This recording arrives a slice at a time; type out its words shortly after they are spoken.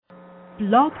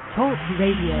Blog Talk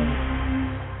Radio.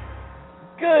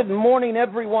 Good morning,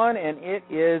 everyone, and it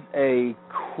is a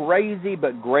crazy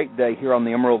but great day here on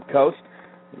the Emerald Coast.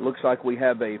 It looks like we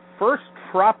have a first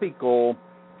tropical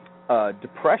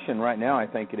depression right now, I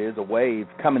think it is, a wave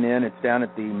coming in. It's down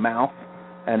at the mouth,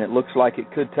 and it looks like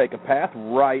it could take a path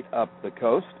right up the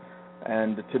coast.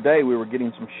 And today we were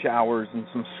getting some showers and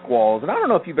some squalls. And I don't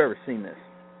know if you've ever seen this,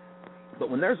 but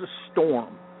when there's a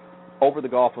storm over the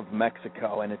Gulf of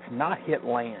Mexico and it's not hit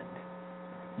land,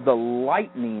 the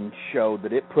lightning show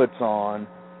that it puts on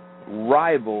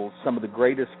rivals some of the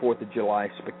greatest 4th of July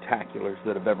spectaculars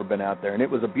that have ever been out there. And it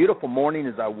was a beautiful morning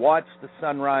as I watched the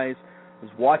sunrise. I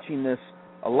was watching this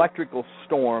electrical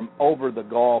storm over the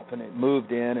Gulf, and it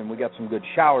moved in, and we got some good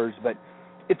showers. But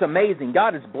it's amazing.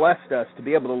 God has blessed us to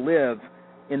be able to live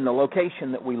in the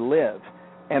location that we live.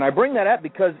 And I bring that up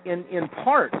because in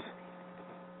part,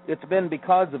 it's been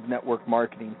because of network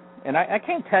marketing. And I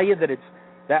can't tell you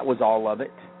that was all of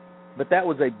it, but that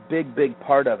was a big, big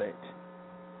part of it.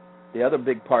 The other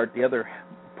big part, the other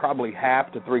probably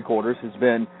half to three-quarters, has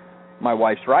been my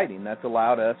wife's writing. That's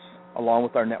allowed us, along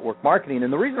with our network marketing.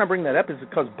 And the reason I bring that up is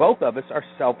because both of us are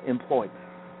self-employed.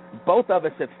 Both of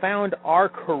us have found our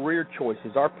career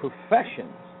choices, our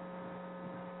professions,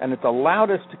 and it's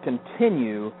allowed us to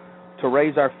continue to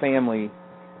raise our family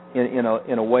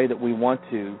in a way that we want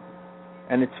to.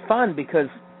 And it's fun because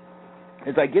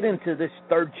as I get into this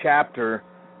third chapter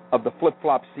of the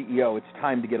Flip-Flop CEO, It's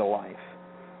Time to Get a Life.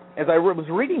 As I was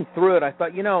reading through it, I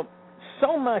thought,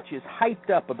 so much is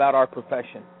hyped up about our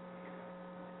profession.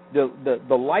 The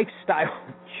lifestyle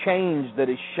change that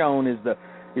is shown is the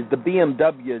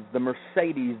BMWs, the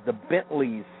Mercedes, the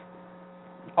Bentleys,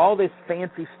 all this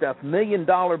fancy stuff, $1 million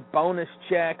bonus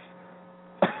checks,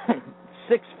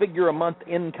 six-figure-a-month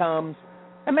incomes.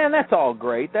 And, man, that's all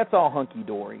great. That's all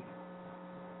hunky-dory.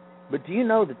 But do you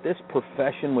know that this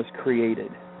profession was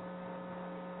created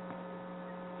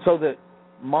so that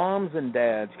moms and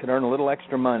dads could earn a little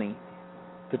extra money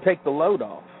to take the load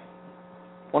off?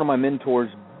 One of my mentors,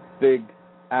 Big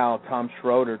Al, Tom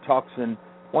Schroeder, talks in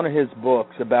one of his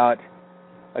books about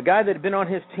a guy that had been on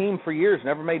his team for years,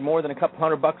 never made more than a couple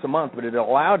 $100 a month, but it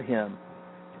allowed him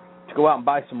to go out and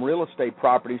buy some real estate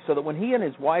property so that when he and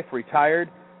his wife retired,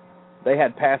 they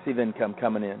had passive income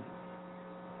coming in.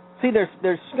 See,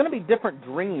 there's going to be different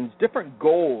dreams, different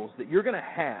goals that you're going to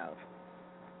have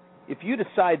if you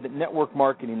decide that network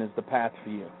marketing is the path for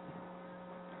you.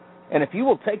 And if you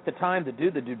will take the time to do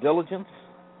the due diligence,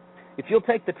 if you'll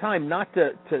take the time not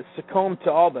to succumb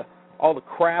to all the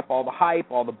crap, all the hype,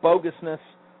 all the bogusness,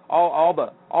 all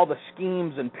the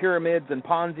schemes and pyramids and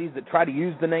Ponzi's that try to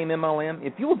use the name MLM,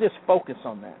 if you will just focus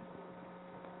on that,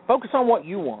 focus on what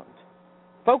you want.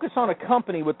 Focus on a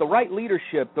company with the right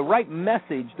leadership, the right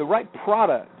message, the right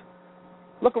product.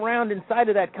 Look around inside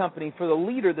of that company for the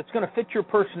leader that's going to fit your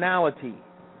personality.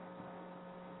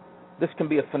 This can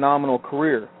be a phenomenal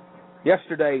career.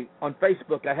 Yesterday on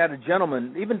Facebook, I had a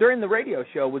gentleman, even during the radio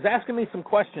show, was asking me some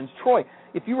questions. Troy,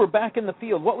 if you were back in the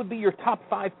field, what would be your top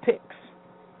 5 picks?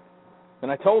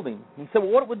 And I told him. He said,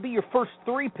 well, what would be your first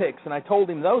 3 picks? And I told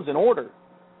him those in order.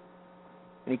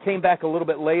 And he came back a little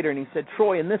bit later and he said,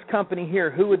 Troy, in this company here,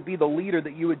 who would be the leader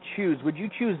that you would choose? Would you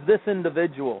choose this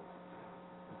individual?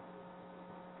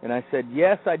 And I said,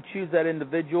 yes, I'd choose that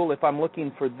individual if I'm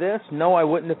looking for this. No, I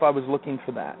wouldn't if I was looking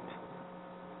for that.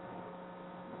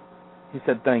 He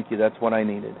said, thank you, that's what I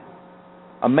needed.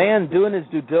 A man doing his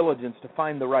due diligence to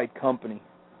find the right company.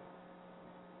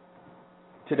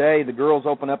 Today, the girls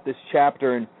open up this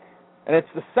chapter, and it's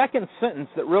the second sentence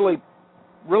that really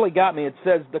got me. It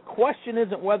says, the question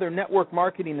isn't whether network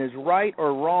marketing is right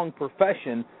or wrong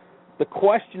profession. The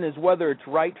question is whether it's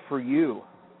right for you.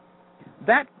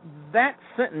 That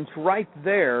sentence right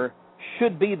there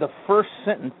should be the first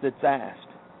sentence that's asked.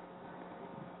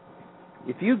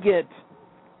 If you get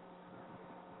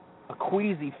a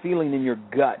queasy feeling in your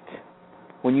gut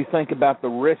when you think about the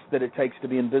risk that it takes to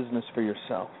be in business for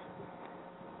yourself,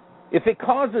 if it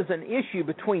causes an issue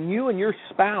between you and your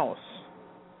spouse,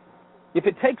 if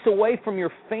it takes away from your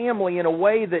family in a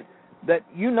way that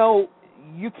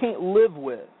you can't live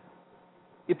with,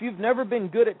 if you've never been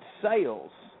good at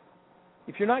sales,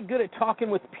 if you're not good at talking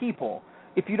with people,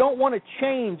 if you don't want to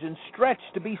change and stretch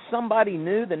to be somebody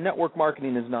new, then network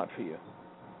marketing is not for you.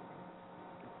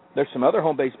 There's some other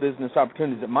home-based business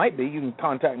opportunities that might be. You can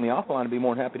contact me offline and be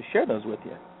more than happy to share those with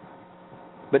you.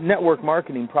 But network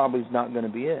marketing probably is not going to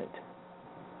be it.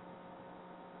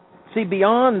 See,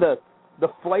 beyond the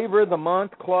flavor of the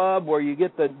month club where you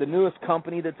get the newest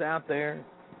company that's out there,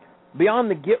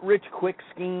 beyond the get-rich-quick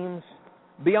schemes,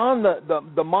 beyond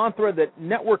the mantra that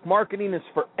network marketing is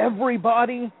for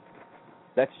everybody,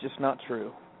 That's just not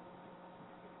true.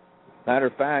 Matter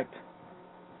of fact,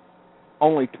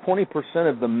 only 20%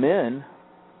 of the men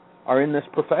are in this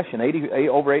profession.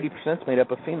 Over 80% is made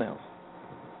up of females.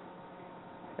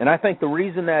 And I think the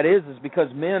reason that is because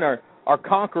men are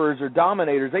conquerors or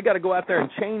dominators. They got to go out there and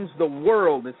change the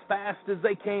world as fast as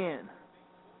they can.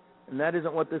 And that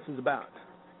isn't what this is about.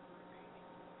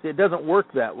 See, it doesn't work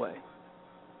that way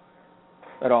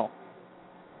at all.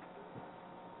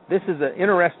 This is an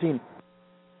interesting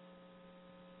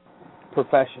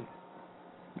profession.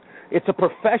 It's a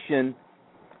profession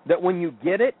that when you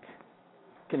get it,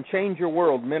 can change your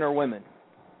world, men or women.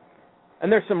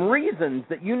 And there's some reasons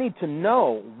that you need to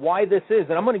know why this is.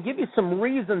 And I'm going to give you some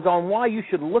reasons on why you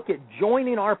should look at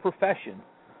joining our profession.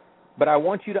 But I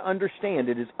want you to understand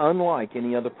it is unlike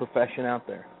any other profession out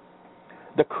there.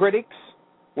 The critics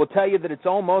will tell you that it's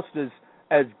almost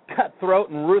as cutthroat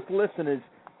and ruthless and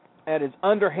as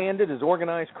underhanded as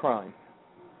organized crime.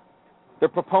 The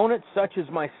proponents, such as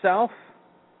myself,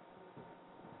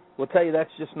 will tell you that's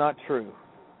just not true.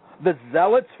 The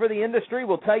zealots for the industry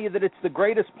will tell you that it's the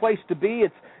greatest place to be.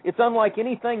 It's unlike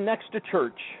anything next to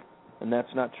church. And that's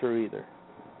not true either.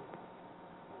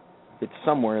 It's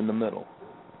somewhere in the middle.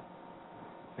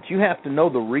 But you have to know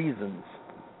the reasons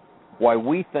why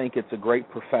we think it's a great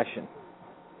profession.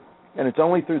 And it's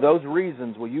only through those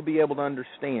reasons will you be able to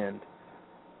understand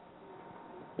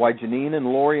why Janine and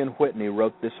Lori and Whitney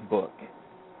wrote this book.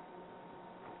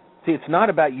 See, it's not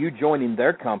about you joining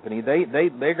their company. They're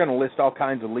going to list all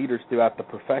kinds of leaders throughout the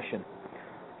profession.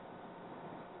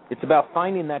 It's about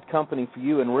finding that company for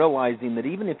you and realizing that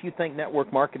even if you think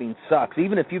network marketing sucks,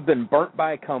 even if you've been burnt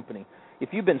by a company, if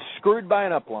you've been screwed by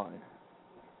an upline,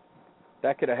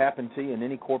 that could have happened to you in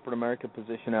any corporate America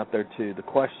position out there too. The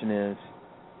question is,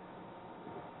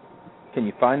 can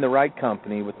you find the right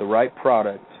company with the right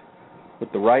product,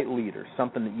 with the right leader,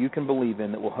 something that you can believe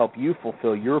in that will help you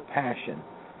fulfill your passion?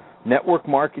 Network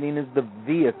marketing is the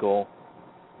vehicle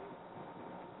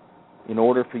in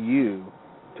order for you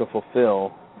to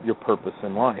fulfill your purpose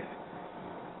in life.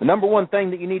 The number one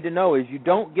thing that you need to know is you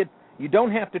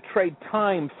don't have to trade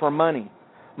time for money.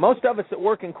 Most of us that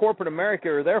work in corporate America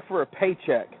are there for a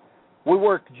paycheck. We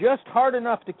work just hard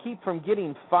enough to keep from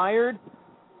getting fired,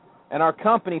 and our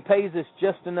company pays us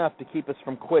just enough to keep us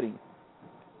from quitting.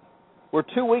 We're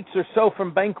 2 weeks or so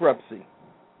from bankruptcy.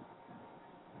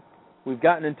 We've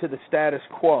gotten into the status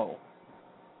quo.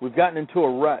 We've gotten into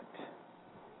a rut.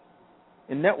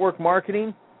 In network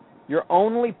marketing, you're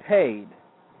only paid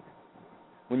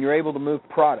when you're able to move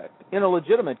product in a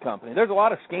legitimate company. There's a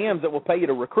lot of scams that will pay you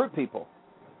to recruit people.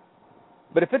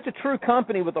 But if it's a true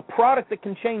company with a product that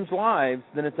can change lives,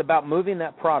 then it's about moving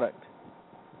that product.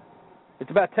 It's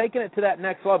about taking it to that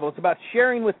next level. It's about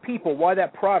sharing with people why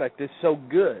that product is so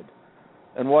good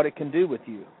and what it can do with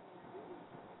you.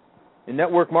 In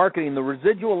network marketing, the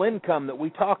residual income that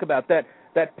we talk about, that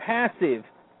passive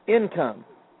income,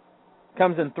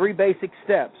 comes in 3 basic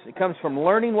steps. It comes from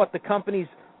learning what the company's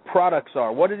products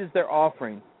are, what it is they're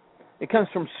offering. It comes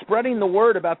from spreading the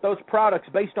word about those products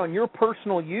based on your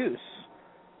personal use.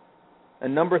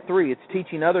 And number 3, it's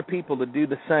teaching other people to do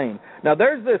the same. Now,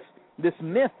 there's this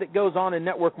myth that goes on in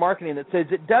network marketing that says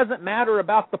it doesn't matter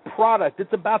about the product,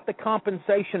 it's about the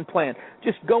compensation plan.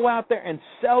 Just go out there and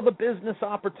sell the business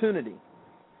opportunity.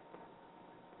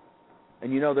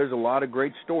 And you know, there's a lot of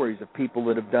great stories of people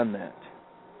that have done that.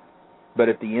 But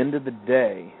at the end of the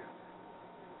day,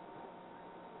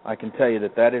 I can tell you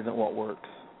that isn't what works.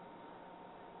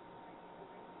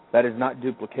 That is not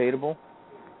duplicatable.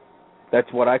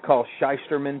 That's what I call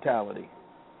shyster mentality.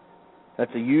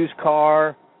 That's a used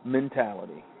car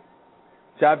mentality.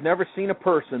 See, I've never seen a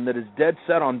person that is dead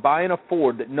set on buying a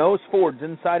Ford, that knows Fords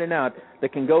inside and out,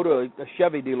 that can go to a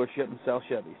Chevy dealership and sell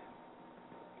Chevys.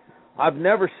 I've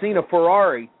never seen a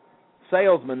Ferrari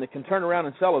salesman that can turn around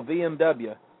and sell a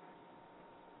VW,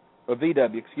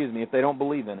 if they don't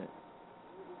believe in it.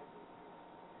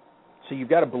 So you've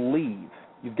got to believe.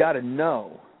 You've got to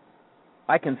know.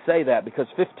 I can say that because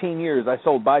 15 years I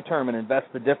sold buy term and invest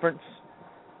the difference.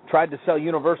 Tried to sell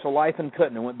universal life and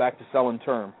couldn't, and went back to selling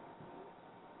term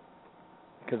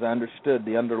because I understood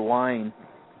the underlying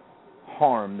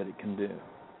harm that it can do.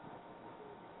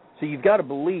 So you've got to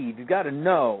believe. You've got to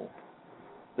know.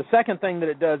 The second thing that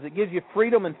it does, it gives you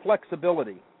freedom and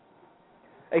flexibility.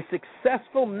 A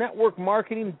successful network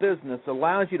marketing business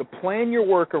allows you to plan your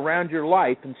work around your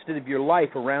life instead of your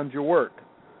life around your work.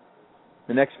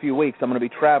 The next few weeks I'm going to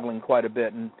be traveling quite a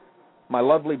bit, and my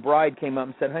lovely bride came up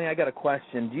and said, "Honey, I got a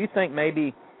question. Do you think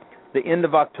maybe the end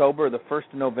of October or the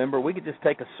 1st of November we could just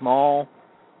take a small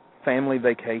family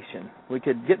vacation? We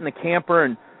could get in the camper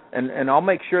and And I'll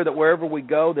make sure that wherever we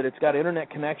go that it's got internet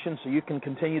connection so you can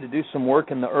continue to do some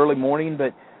work in the early morning.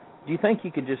 But do you think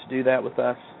you could just do that with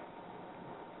us?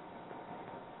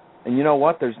 And you know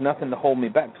what? There's nothing to hold me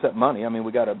back except money. I mean,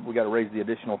 we got to raise the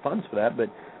additional funds for that. But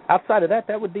outside of that,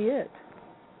 that would be it.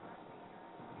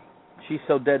 She's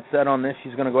so dead set on this,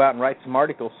 she's going to go out and write some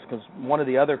articles, because one of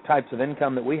the other types of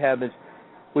income that we have is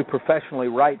we professionally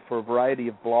write for a variety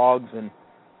of blogs and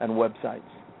websites.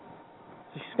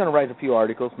 So she's going to write a few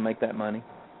articles and make that money.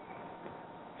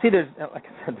 See, like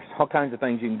I said, there's all kinds of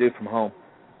things you can do from home.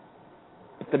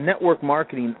 But the network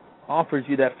marketing offers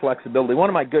you that flexibility. One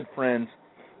of my good friends,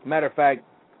 matter of fact,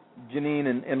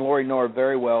 Janine and Lori know her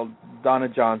very well, Donna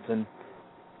Johnson,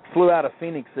 flew out of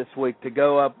Phoenix this week to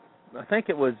go up, I think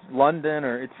it was London,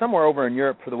 or it's somewhere over in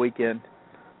Europe for the weekend.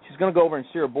 She's going to go over and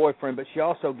see her boyfriend, but she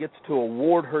also gets to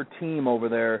award her team over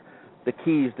there the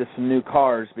keys to some new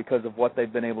cars because of what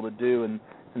they've been able to do and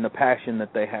the passion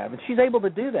that they have. And she's able to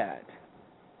do that.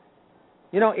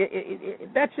 You know,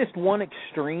 that's just one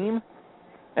extreme.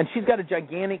 And she's got a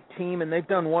gigantic team, and they've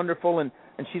done wonderful, and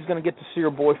she's going to get to see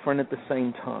her boyfriend at the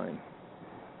same time.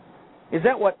 Is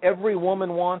that what every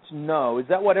woman wants? No. Is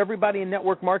that what everybody in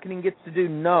network marketing gets to do?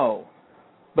 No.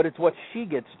 But it's what she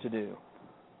gets to do.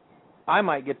 I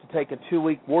might get to take a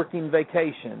 2-week working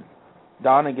vacation.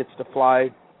 Donna gets to fly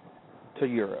to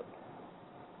Europe.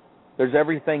 There's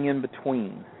everything in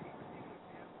between.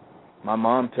 My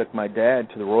mom took my dad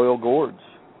to the Royal Gorge.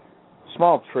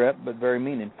 Small trip, but very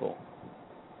meaningful.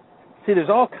 See, there's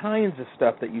all kinds of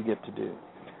stuff that you get to do.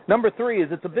 Number 3 is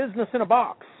it's a business in a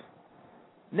box.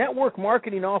 Network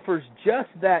marketing offers just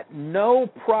that, no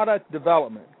product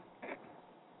development.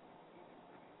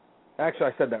 Actually,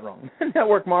 I said that wrong.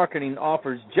 Network marketing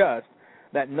offers just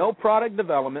that, no product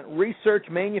development, research,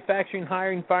 manufacturing,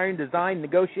 hiring, firing, design,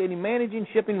 negotiating, managing,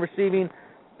 shipping, receiving,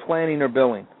 planning, or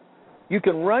billing. You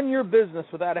can run your business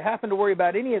without having to worry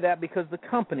about any of that because the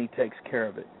company takes care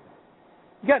of it.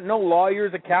 You got no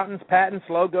lawyers, accountants, patents,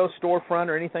 logos, storefront,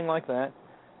 or anything like that.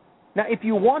 Now, if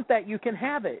you want that, you can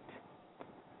have it.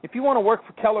 If you want to work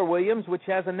for Keller Williams, which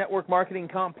has a network marketing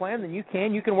comp plan, then you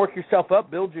can. You can work yourself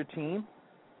up, build your team.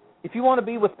 If you want to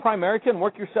be with Primerica and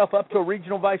work yourself up to a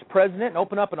regional vice president and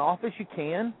open up an office, you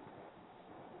can.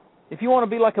 If you want to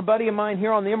be like a buddy of mine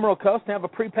here on the Emerald Coast and have a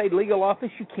prepaid legal office,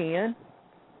 you can.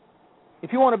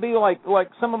 If you want to be like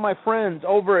some of my friends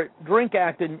over at Drink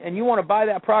Act and you want to buy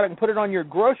that product and put it on your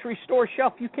grocery store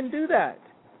shelf, you can do that.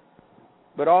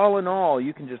 But all in all,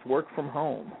 you can just work from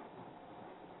home.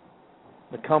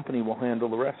 The company will handle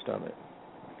the rest of it.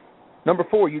 Number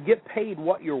 4, you get paid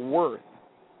what you're worth.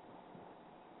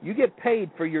 You get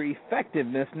paid for your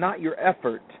effectiveness, not your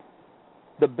effort.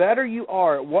 The better you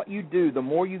are at what you do, the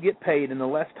more you get paid and the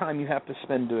less time you have to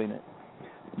spend doing it.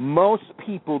 Most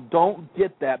people don't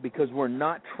get that because we're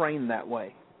not trained that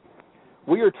way.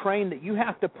 We are trained that you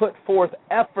have to put forth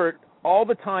effort all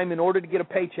the time in order to get a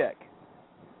paycheck.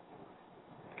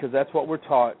 Because that's what we're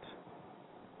taught.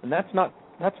 And that's not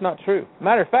true.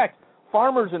 Matter of fact,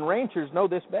 farmers and ranchers know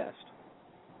this best.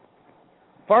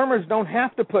 Farmers don't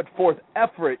have to put forth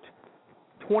effort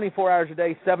 24 hours a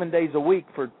day, 7 days a week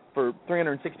for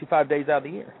 365 days out of the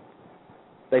year.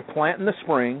 They plant in the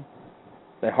spring,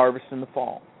 they harvest in the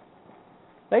fall.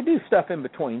 They do stuff in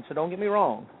between, so don't get me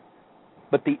wrong.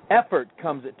 But the effort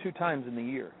comes at 2 times in the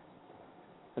year,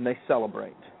 and they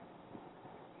celebrate.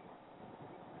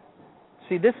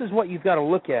 See, this is what you've got to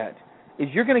look at, is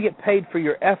you're going to get paid for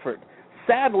your effort.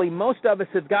 Sadly, most of us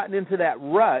have gotten into that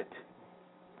rut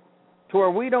to where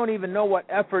we don't even know what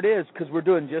effort is because we're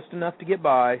doing just enough to get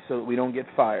by so that we don't get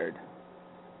fired.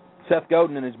 Seth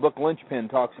Godin in his book Lynchpin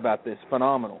talks about this.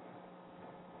 Phenomenal.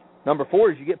 Number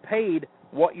 4 is you get paid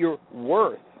what you're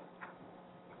worth.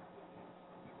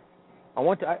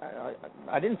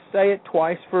 I didn't say it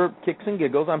twice for kicks and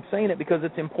giggles. I'm saying it because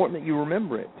it's important that you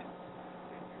remember it.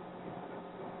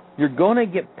 You're going to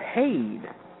get paid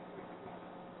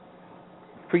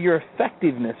for your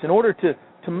effectiveness in order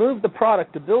to move the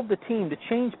product, to build the team, to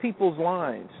change people's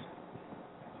lives.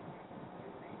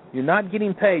 You're not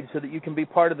getting paid so that you can be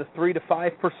part of the 3 to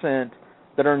 5%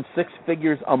 that earn 6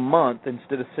 figures a month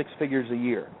instead of 6 figures a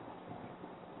year.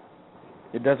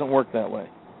 It doesn't work that way.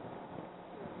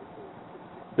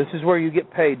 This is where you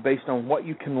get paid based on what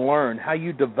you can learn, how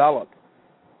you develop.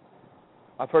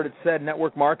 I've heard it said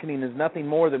network marketing is nothing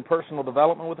more than personal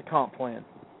development with a comp plan.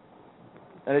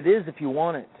 And it is if you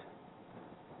want it.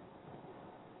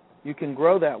 You can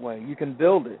grow that way. You can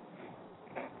build it.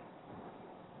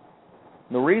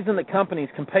 The reason that companies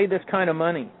can pay this kind of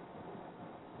money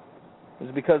is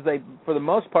because they, for the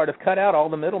most part, have cut out all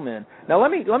the middlemen. Now,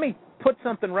 let me put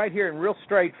something right here and real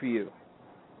straight for you.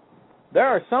 There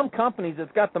are some companies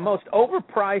that's got the most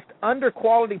overpriced,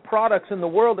 under-quality products in the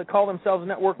world that call themselves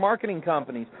network marketing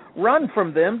companies. Run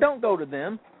from them. Don't go to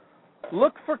them.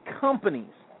 Look for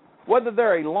companies, whether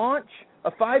they're a launch,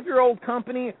 a 5-year-old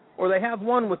company, or they have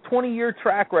one with 20-year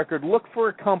track record. Look for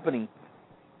a company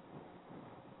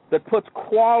that puts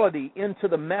quality into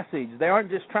the message. They aren't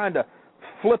just trying to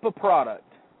flip a product.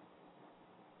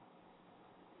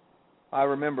 I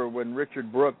remember when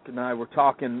Richard Brooke and I were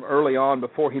talking early on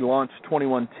before he launched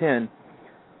 2110.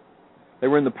 They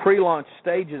were in the pre-launch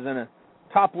stages, and a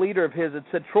top leader of his had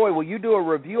said, Troy, will you do a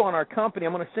review on our company?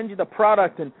 I'm going to send you the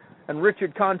product. And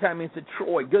Richard contacted me and said,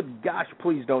 Troy, good gosh,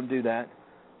 please don't do that.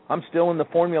 I'm still in the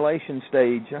formulation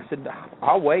stage. I said,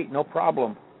 I'll wait, no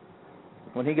problem.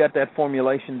 When he got that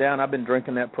formulation down, I've been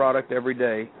drinking that product every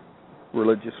day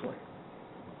religiously.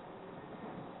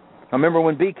 I remember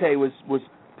when BK was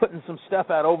putting some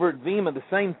stuff out over at Vima, the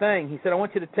same thing. He said, I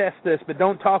want you to test this, but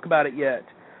don't talk about it yet.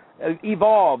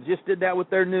 Evolve just did that with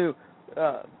their new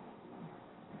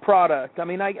product. I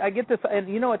mean, I get this, and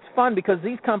you know, it's fun because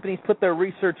these companies put their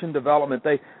research and development.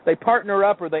 They partner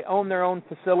up or they own their own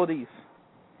facilities,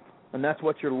 and that's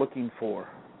what you're looking for.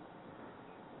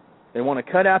 They want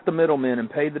to cut out the middlemen and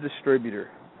pay the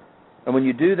distributor. And when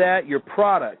you do that, your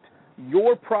product,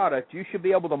 you should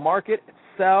be able to market,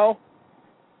 sell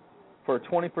for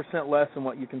 20% less than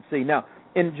what you can see. Now,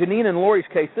 in Janine and Lori's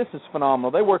case, this is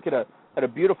phenomenal. They work at a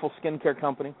beautiful skincare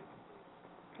company.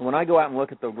 And when I go out and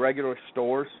look at the regular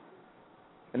stores,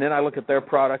 and then I look at their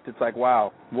product, it's like,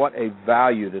 wow, what a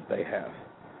value that they have.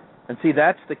 And see,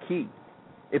 that's the key.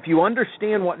 If you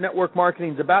understand what network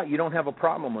marketing is about, you don't have a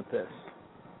problem with this.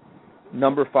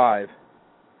 Number 5,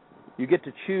 you get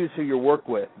to choose who you work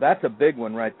with. That's a big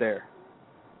one right there.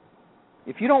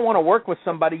 If you don't want to work with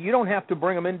somebody, you don't have to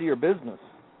bring them into your business.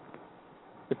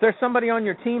 If there's somebody on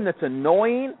your team that's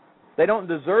annoying, they don't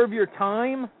deserve your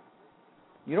time,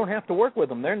 you don't have to work with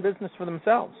them. They're in business for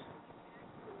themselves.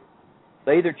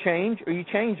 They either change or you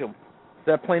change them. It's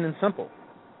that plain and simple.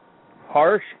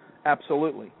 Harsh?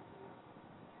 Absolutely.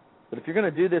 But if you're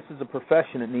going to do this as a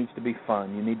profession, it needs to be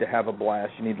fun. You need to have a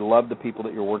blast. You need to love the people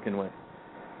that you're working with.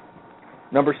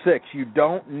 Number 6, you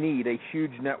don't need a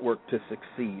huge network to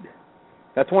succeed.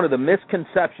 That's one of the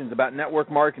misconceptions about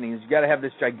network marketing is you got to have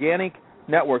this gigantic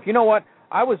network. You know what?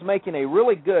 I was making a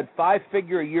really good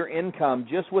 5-figure-a-year income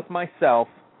just with myself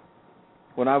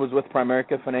when I was with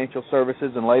Primerica Financial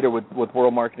Services and later with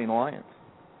World Marketing Alliance.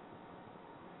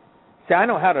 See, I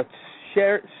know how to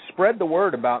spread the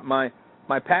word about my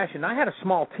passion. I had a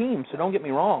small team, so don't get me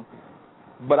wrong,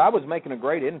 but I was making a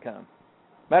great income.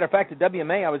 Matter of fact, at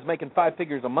WMA, I was making 5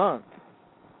 figures a month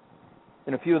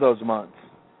in a few of those months.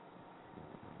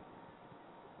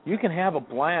 You can have a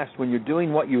blast when you're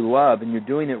doing what you love and you're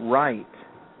doing it right.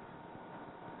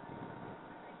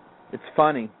 It's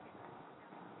funny.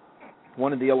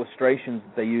 One of the illustrations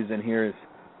that they use in here is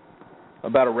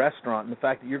about a restaurant and the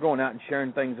fact that you're going out and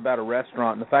sharing things about a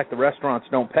restaurant and the fact that restaurants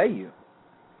don't pay you,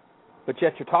 but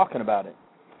yet you're talking about it.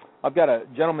 I've got a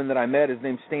gentleman that I met. His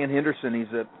name's Stan Henderson.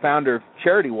 He's the founder of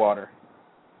Charity Water.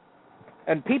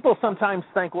 And people sometimes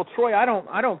think, well, Troy, I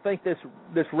don't think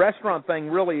this restaurant thing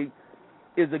really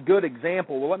is a good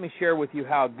example. Well, let me share with you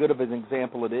how good of an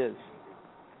example it is.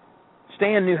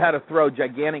 Stan knew how to throw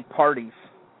gigantic parties.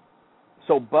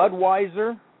 So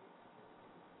Budweiser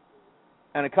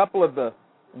and a couple of the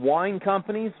wine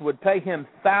companies would pay him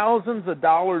thousands of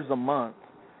dollars a month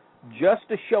just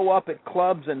to show up at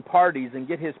clubs and parties and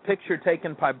get his picture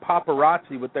taken by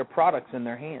paparazzi with their products in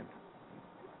their hands.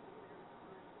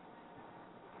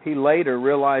 He later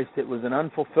realized it was an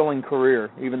unfulfilling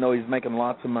career, even though he's making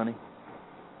lots of money.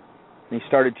 And he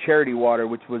started Charity Water,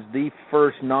 which was the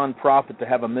first nonprofit to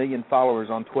have 1 million followers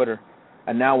on Twitter,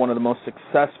 and now one of the most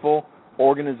successful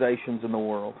organizations in the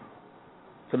world.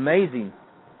 It's amazing.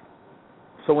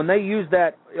 So when they use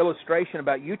that illustration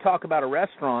about you talk about a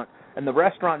restaurant and the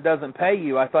restaurant doesn't pay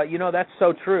you, I thought, that's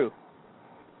so true.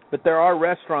 But there are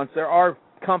restaurants, there are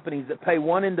companies that pay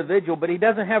one individual, but he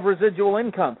doesn't have residual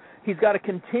income. He's got to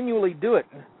continually do it.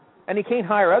 And he can't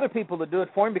hire other people to do it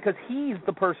for him because he's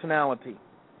the personality.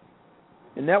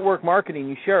 In network marketing,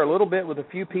 you share a little bit with a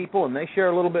few people, and they share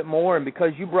a little bit more, and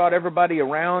because you brought everybody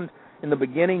around in the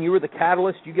beginning, you were the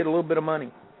catalyst, you get a little bit of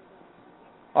money.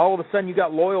 All of a sudden, you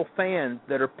got loyal fans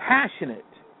that are passionate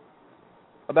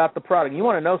about the product. You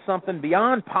want to know something?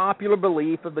 Beyond popular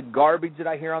belief of the garbage that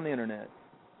I hear on the internet,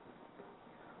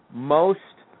 most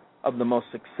of the most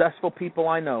successful people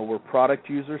I know were product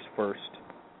users first,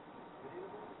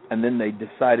 and then they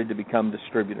decided to become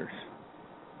distributors.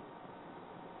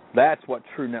 That's what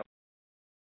true network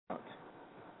is.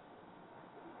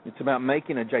 It's about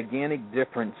making a gigantic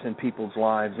difference in people's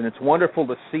lives, and it's wonderful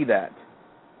to see that.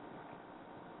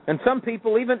 And some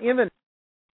people even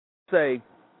say,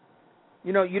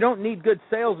 you know, you don't need good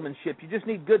salesmanship. You just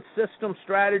need good system,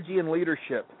 strategy, and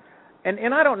leadership.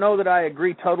 And I don't know that I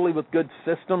agree totally with good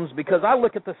systems, because I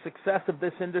look at the success of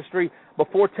this industry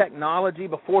before technology,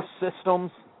 before systems.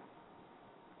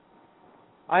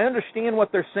 I understand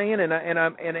what they're saying, and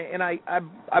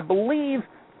I believe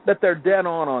that they're dead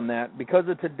on that because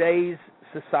of today's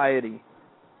society.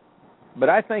 But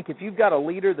I think if you've got a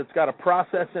leader that's got a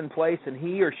process in place and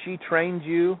he or she trains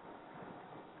you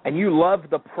and you love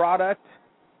the product,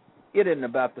 it isn't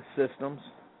about the systems.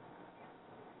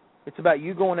 It's about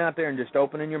you going out there and just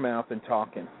opening your mouth and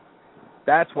talking.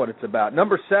 That's what it's about.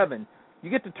 Number 7,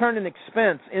 you get to turn an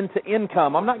expense into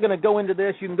income. I'm not going to go into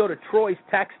this. You can go to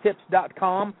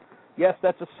troystaxtips.com. Yes,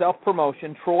 that's a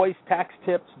self-promotion,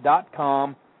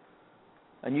 troystaxtips.com.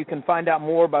 And you can find out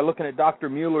more by looking at Dr.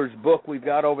 Mueller's book we've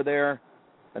got over there.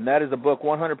 And that is a book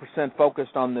 100%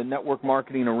 focused on the network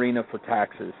marketing arena for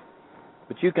taxes.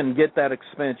 But you can get that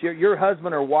expense. Your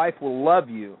husband or wife will love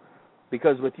you,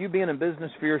 because with you being in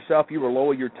business for yourself, you will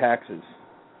lower your taxes.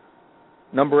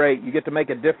 Number 8, you get to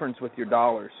make a difference with your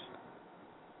dollars.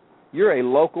 You're a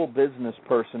local business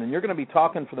person, and you're going to be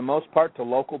talking for the most part to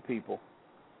local people.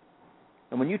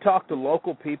 And when you talk to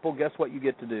local people, guess what you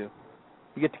get to do?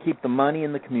 You get to keep the money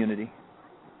in the community.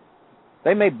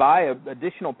 They may buy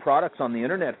additional products on the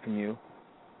internet from you,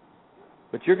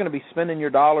 but you're going to be spending your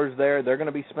dollars there. They're going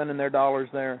to be spending their dollars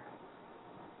there.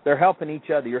 They're helping each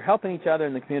other. You're helping each other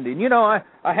in the community. And, you know,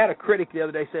 I had a critic the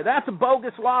other day say, that's a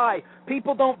bogus lie.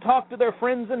 People don't talk to their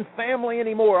friends and family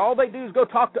anymore. All they do is go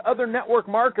talk to other network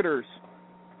marketers.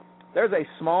 There's a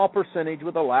small percentage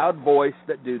with a loud voice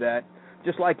that do that,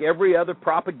 just like every other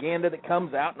propaganda that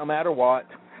comes out no matter what.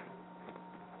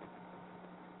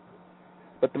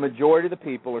 But the majority of the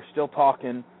people are still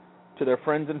talking to their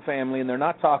friends and family, and they're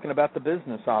not talking about the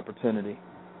business opportunity.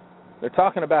 They're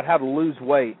talking about how to lose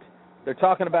weight. They're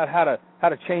talking about how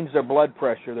to change their blood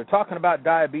pressure. They're talking about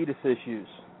diabetes issues.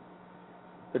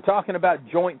 They're talking about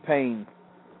joint pain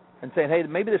and saying, hey,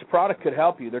 maybe this product could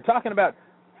help you. They're talking about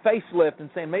facelift and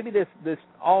saying, maybe this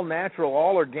all natural,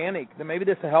 all organic, maybe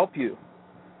this will help you.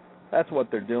 That's what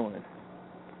they're doing.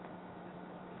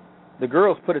 The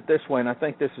girls put it this way, and I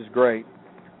think this is great.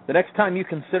 The next time you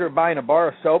consider buying a bar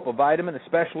of soap, a vitamin, a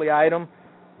specialty item,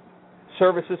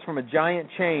 services from a giant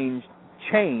chain,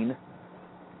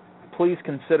 please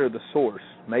consider the source.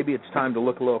 Maybe it's time to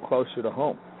look a little closer to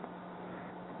home.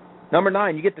 Number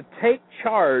 9, you get to take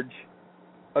charge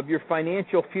of your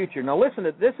financial future. Now listen,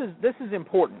 this is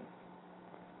important.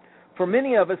 For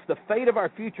many of us, the fate of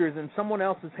our future is in someone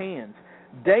else's hands.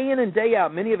 Day in and day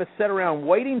out, many of us sit around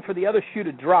waiting for the other shoe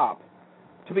to drop,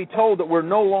 to be told that we're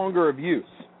no longer of use.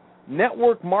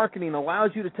 Network marketing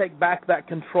allows you to take back that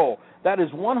control. That is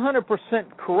 100%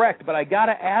 correct, but I got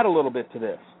to add a little bit to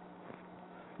this.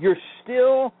 You're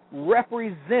still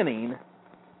representing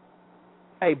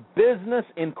a business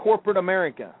in corporate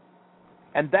America,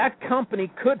 and that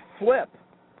company could flip.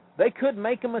 They could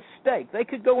make a mistake. They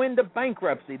could go into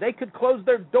bankruptcy. They could close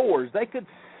their doors. They could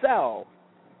sell,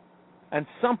 and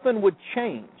something would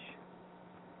change.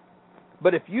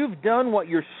 But if you've done what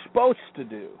you're supposed to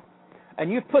do, and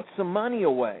you've put some money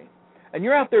away, and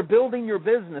you're out there building your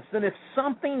business, then if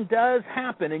something does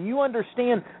happen and you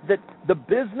understand that the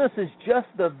business is just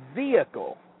the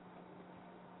vehicle,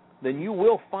 then you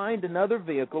will find another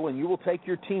vehicle and you will take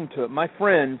your team to it. My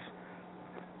friends,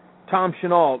 Tom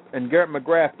Chenault and Garrett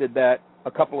McGrath did that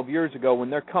a couple of years ago when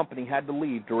their company had to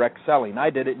leave direct selling. I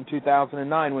did it in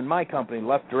 2009 when my company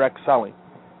left direct selling.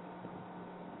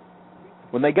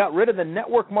 When they got rid of the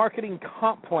network marketing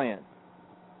comp plan,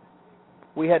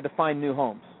 we had to find new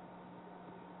homes.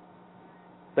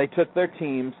 They took their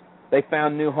teams, they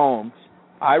found new homes.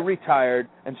 I retired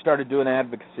and started doing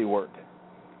advocacy work.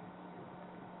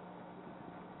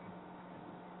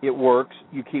 It works.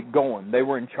 You keep going. They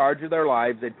were in charge of their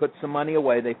lives. They'd put some money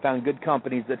away. They found good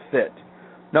companies that fit.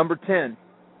 Number 10,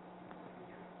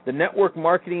 the network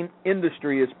marketing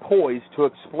industry is poised to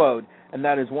explode, and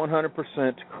that is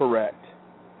 100% correct.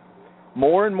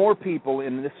 More and more people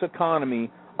in this economy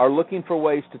are looking for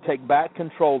ways to take back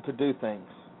control to do things.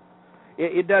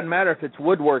 It doesn't matter if it's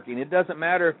woodworking. It doesn't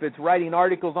matter if it's writing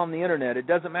articles on the internet. It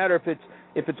doesn't matter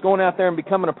if it's going out there and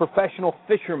becoming a professional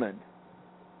fisherman.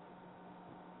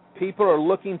 People are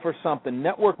looking for something.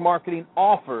 Network marketing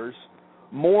offers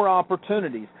more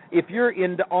opportunities. If you're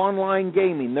into online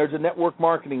gaming, there's a network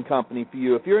marketing company for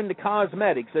you. If you're into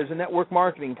cosmetics, there's a network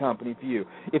marketing company for you.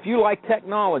 If you like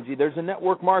technology, there's a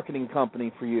network marketing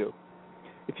company for you.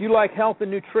 If you like health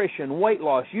and nutrition, weight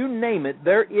loss, you name it,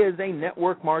 there is a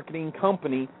network marketing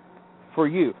company for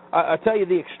you. I'll tell you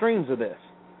the extremes of this.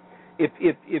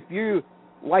 If you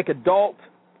like adult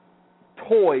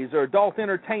toys or adult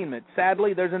entertainment,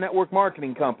 sadly, there's a network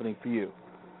marketing company for you.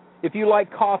 If you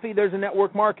like coffee, there's a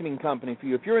network marketing company for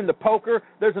you. If you're into poker,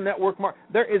 there's a network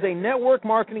there is a network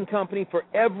marketing company for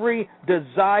every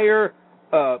desire,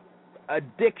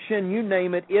 addiction, you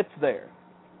name it, it's there.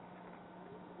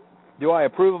 Do I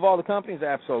approve of all the companies?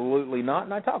 Absolutely not,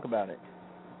 and I talk about it.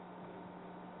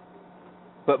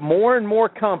 But more and more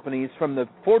companies, from the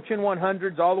Fortune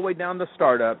 100s all the way down to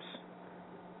startups,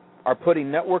 are putting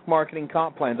network marketing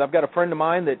comp plans. I've got a friend of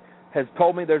mine that has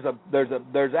told me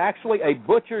there's actually a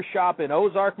butcher shop in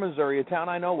Ozark, Missouri, a town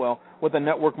I know well, with a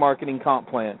network marketing comp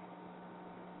plan.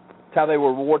 It's how they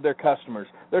will reward their customers.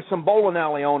 There's some bowling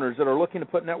alley owners that are looking to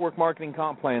put network marketing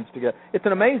comp plans together. It's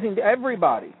an amazing to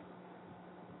everybody.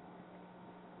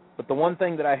 But the one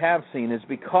thing that I have seen is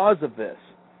because of this,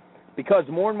 because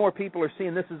more and more people are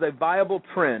seeing this as a viable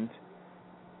trend,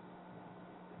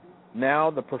 now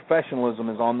the professionalism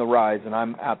is on the rise, and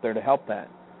I'm out there to help that.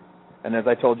 And as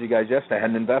I told you guys yesterday, I had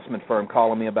an investment firm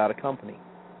calling me about a company.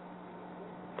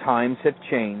 Times have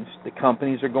changed. The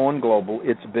companies are going global.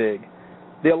 It's big.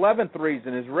 The 11th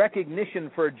reason is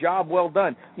recognition for a job well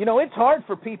done. You know, it's hard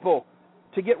for people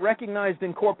to get recognized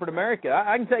in corporate America.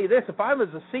 I can tell you this, if I was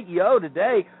a CEO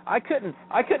today, I couldn't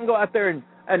go out there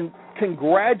and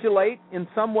congratulate in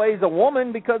some ways a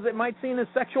woman because it might seem as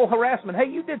sexual harassment.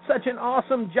 Hey, you did such an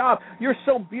awesome job. You're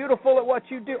so beautiful at what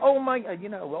you do. Oh my,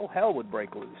 well, hell would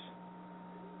break loose.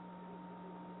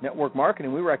 Network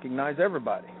marketing, we recognize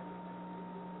everybody.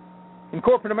 In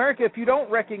corporate America, if you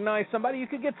don't recognize somebody, you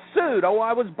could get sued. Oh,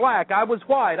 I was black, I was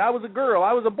white, I was a girl,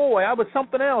 I was a boy, I was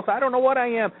something else. I don't know what I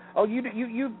am. Oh, you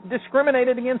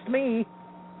discriminated against me.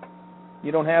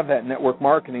 You don't have that in network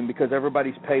marketing because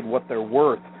everybody's paid what they're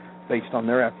worth based on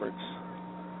their efforts.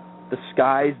 The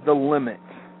sky's the limit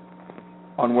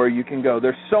on where you can go.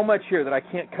 There's so much here that I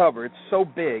can't cover. It's so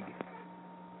big.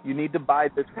 You need to buy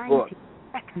this book.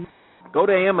 Go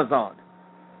to Amazon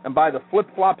and buy the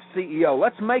Flip-Flop CEO.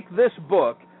 Let's make this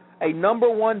book a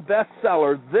 #1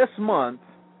 bestseller this month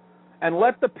and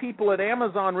let the people at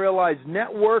Amazon realize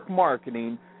network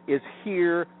marketing is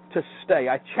here to stay.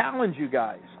 I challenge you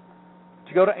guys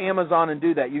to go to Amazon and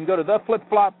do that. You can go to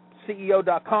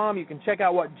theflipflopceo.com. You can check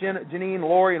out what Janine,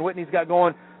 Lori, and Whitney's got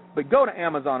going. But go to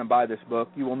Amazon and buy this book.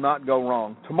 You will not go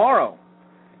wrong. Tomorrow,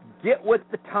 get with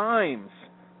the times.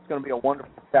 It's going to be a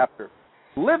wonderful chapter.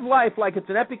 Live life like it's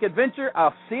an epic adventure.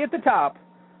 I'll see you at the top.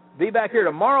 Be back here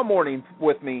tomorrow morning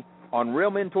with me on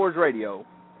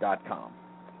RealMentorsRadio.com.